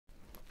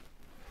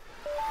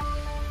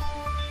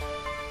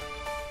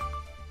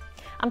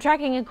I'm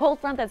tracking a cold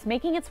front that's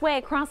making its way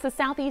across the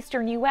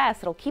southeastern U.S.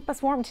 It'll keep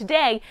us warm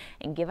today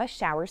and give us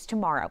showers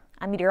tomorrow.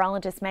 I'm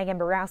meteorologist Megan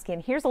Borowski,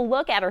 and here's a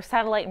look at our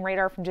satellite and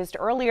radar from just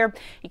earlier.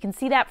 You can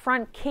see that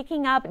front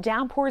kicking up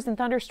downpours and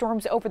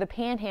thunderstorms over the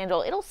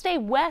panhandle. It'll stay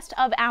west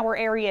of our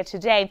area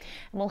today, and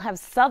we'll have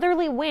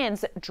southerly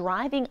winds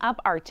driving up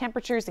our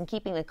temperatures and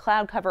keeping the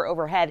cloud cover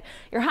overhead.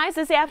 Your highs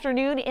this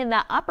afternoon in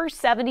the upper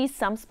 70s.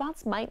 Some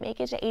spots might make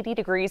it to 80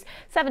 degrees.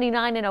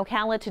 79 in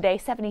Ocala today,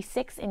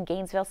 76 in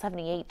Gainesville,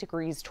 78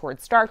 degrees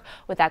towards dark,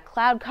 with that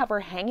cloud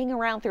cover hanging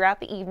around throughout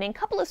the evening.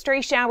 Couple of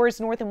stray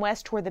showers north and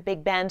west toward the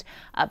Big Bend,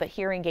 but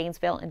here in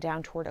Gainesville and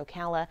down toward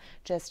Ocala,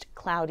 just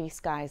cloudy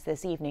skies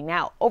this evening.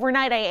 Now,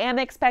 overnight, I am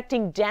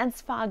expecting dense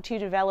fog to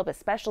develop,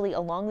 especially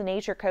along the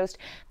Nature Coast.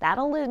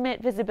 That'll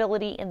limit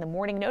visibility in the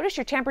morning. Notice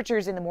your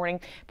temperatures in the morning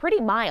pretty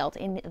mild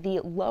in the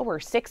lower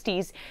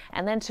 60s.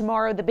 And then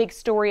tomorrow, the big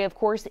story, of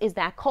course, is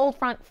that cold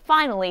front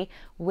finally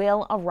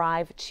will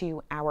arrive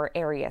to our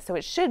area. So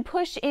it should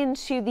push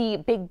into the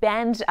Big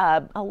Bend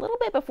a little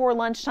bit before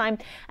lunchtime,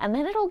 and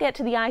then it'll get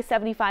to the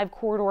I-75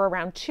 corridor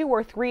around 2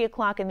 or 3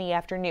 o'clock in the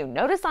afternoon.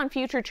 Notice on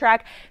future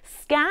track,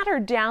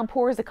 scattered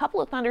downpours, a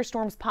couple of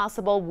thunderstorms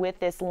possible with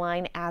this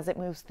line as it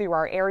moves through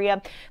our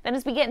area. Then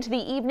as we get into the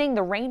evening,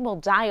 the rain will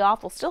die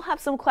off. We'll still have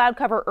some cloud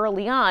cover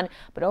early on,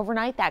 but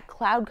overnight that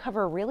cloud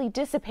cover really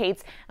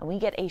dissipates and we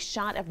get a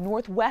shot of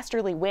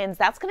northwesterly winds.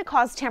 That's going to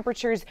cause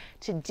temperatures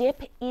to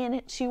dip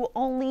into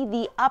only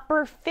the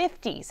upper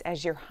 50s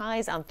as your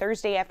highs on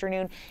Thursday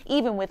afternoon,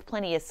 even with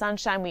plenty of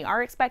sunshine. We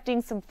are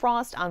expecting some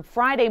frost on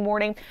Friday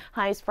morning,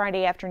 highs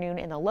Friday afternoon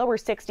in the lower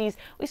 60s.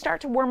 We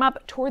start to warm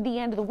up toward the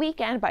end of the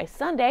weekend. By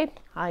Sunday,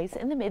 highs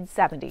in the mid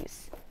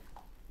 70s.